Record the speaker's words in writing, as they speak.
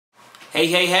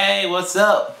Hey, what's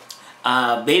up?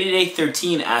 VEDA Day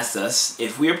 13 asked us,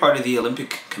 if we are part of the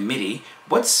Olympic Committee,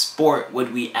 what sport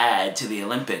would we add to the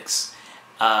Olympics?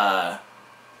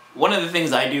 One of the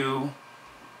things I do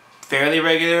fairly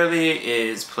regularly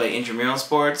is play intramural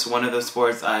sports. One of the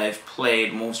sports I've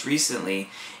played most recently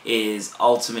is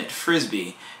ultimate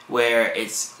frisbee, where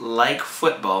it's like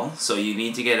football, so you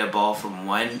need to get a ball from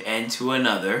one end to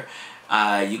another.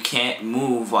 You can't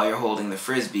move while you're holding the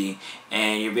frisbee,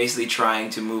 and you're basically trying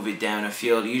to move it down a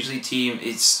field. Usually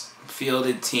it's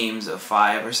fielded teams of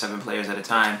 5 or 7 players at a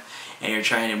time, and you're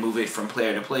trying to move it from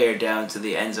player to player down to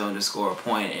the end zone to score a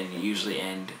point, and you usually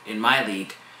end, in my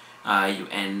league, you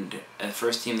end the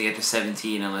first team to get to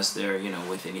 17 unless they're,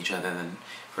 within each other, then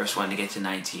first one to get to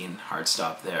 19, hard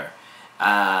stop there.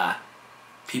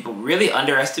 People really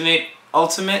underestimate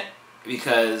ultimate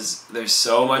because there's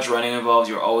so much running involved.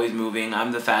 You're always moving.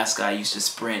 I'm the fast guy. I used to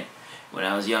sprint when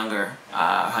I was younger,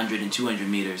 100 and 200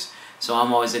 meters. So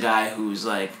I'm always the guy who's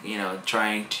like,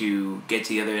 trying to get to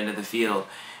the other end of the field.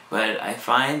 But I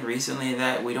find recently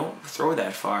that we don't throw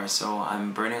that far, so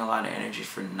I'm burning a lot of energy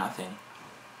for nothing.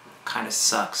 Kind of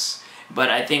sucks.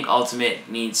 But I think Ultimate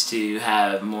needs to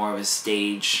have more of a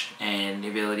stage and the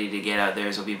ability to get out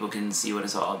there so people can see what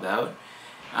it's all about.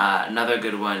 Another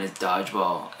good one is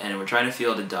dodgeball, and we're trying to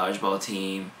field a dodgeball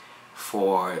team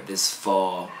for this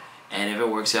fall, and if it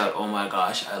works out, oh my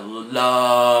gosh, I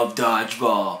love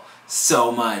dodgeball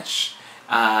so much.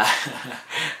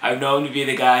 I'm known to be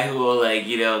the guy who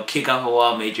will kick off a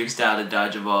wall matrix style to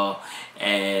dodge a ball,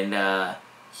 and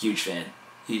huge fan.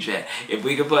 If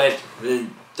we could put the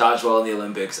dodgeball in the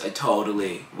Olympics, I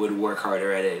totally would work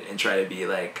harder at it and try to be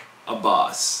like a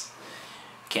boss.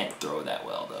 Can't throw that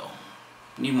well though.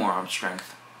 Need more arm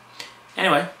strength.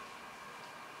 Anyway,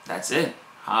 that's it.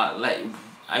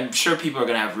 I'm sure people are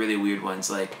gonna have really weird ones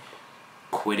like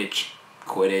Quidditch.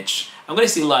 I'm gonna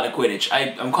see a lot of Quidditch.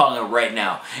 I'm calling it right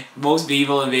now. Most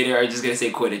people in VEDA are just gonna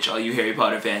say Quidditch. All you Harry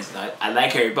Potter fans, I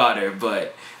like Harry Potter,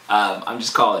 but I'm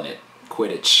just calling it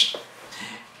Quidditch.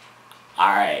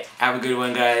 Alright, have a good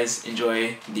one, guys.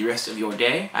 Enjoy the rest of your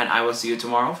day, and I will see you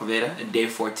tomorrow for VEDA, day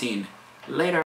 14. Later.